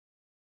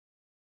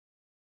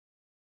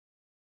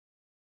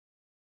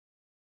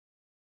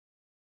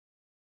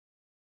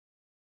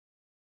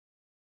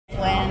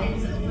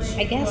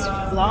I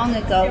guess long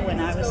ago when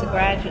I was a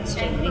graduate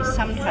student, we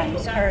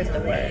sometimes heard the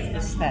word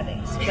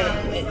aesthetics,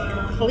 but it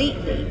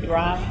completely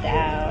dropped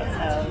out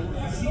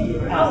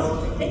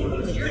of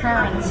the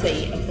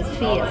currency of the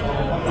field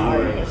of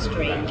art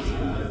history.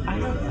 I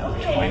don't know,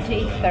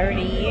 20,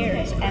 30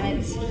 years,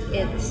 and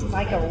it's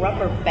like a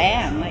rubber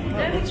band. Like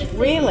it's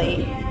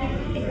really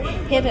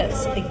hit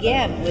us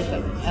again with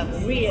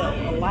a real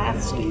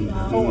lasting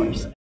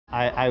force.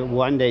 I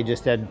one day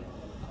just said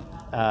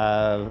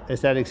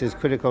aesthetics is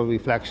critical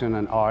reflection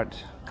on art,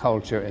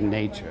 culture, and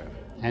nature.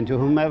 And to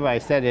whomever I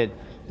said it,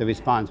 the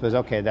response was,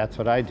 okay, that's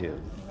what I do,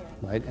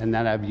 right? And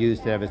then I've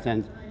used it ever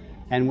since.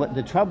 And what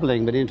the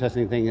troubling but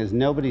interesting thing is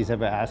nobody's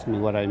ever asked me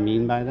what I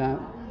mean by that.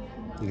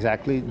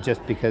 Exactly,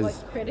 just because...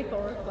 Like critical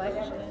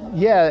reflection?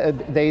 Yeah,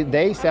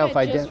 they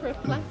self-identify... Just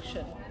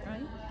reflection,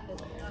 right?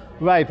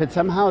 Right, but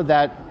somehow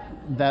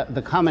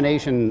the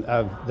combination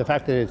of the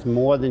fact that it's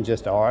more than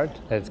just art,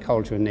 that it's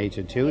culture and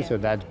nature too, yeah. So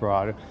that's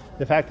broader.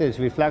 The fact that it's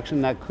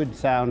reflection, that could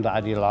sound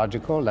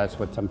ideological, that's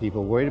what some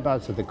people worried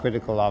about, so the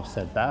critical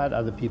offset that,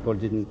 other people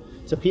didn't.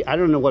 So I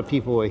don't know what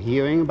people were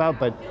hearing about,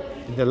 but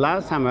the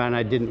last time around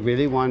I didn't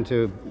really want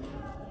to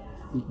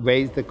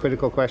raise the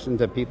critical questions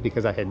that people,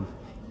 because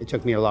it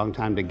took me a long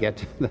time to get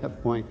to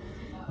that point.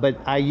 But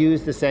I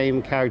used the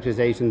same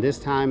characterization this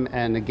time,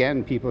 and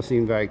again, people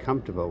seem very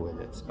comfortable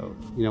with it. So,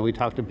 we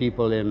talk to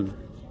people in,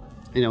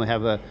 we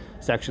have a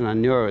section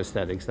on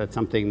neuroaesthetics. That's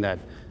something that,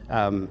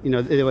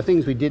 there were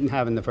things we didn't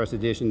have in the first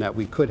edition that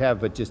we could have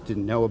but just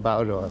didn't know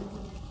about,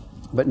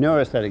 but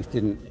neuroaesthetics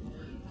didn't,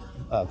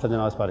 for the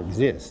most part,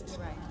 exist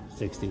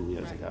 16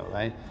 years ago,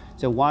 right?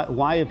 So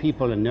why are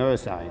people in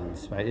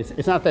neuroscience, right?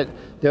 It's not that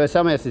there are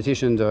some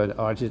aestheticians or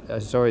art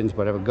historians,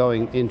 whatever,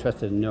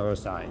 interested in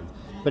neuroscience.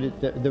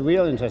 But the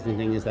real interesting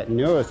thing is that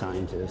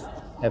neuroscientists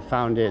have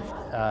found it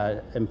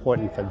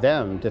important for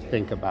them to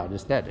think about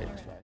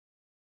aesthetics.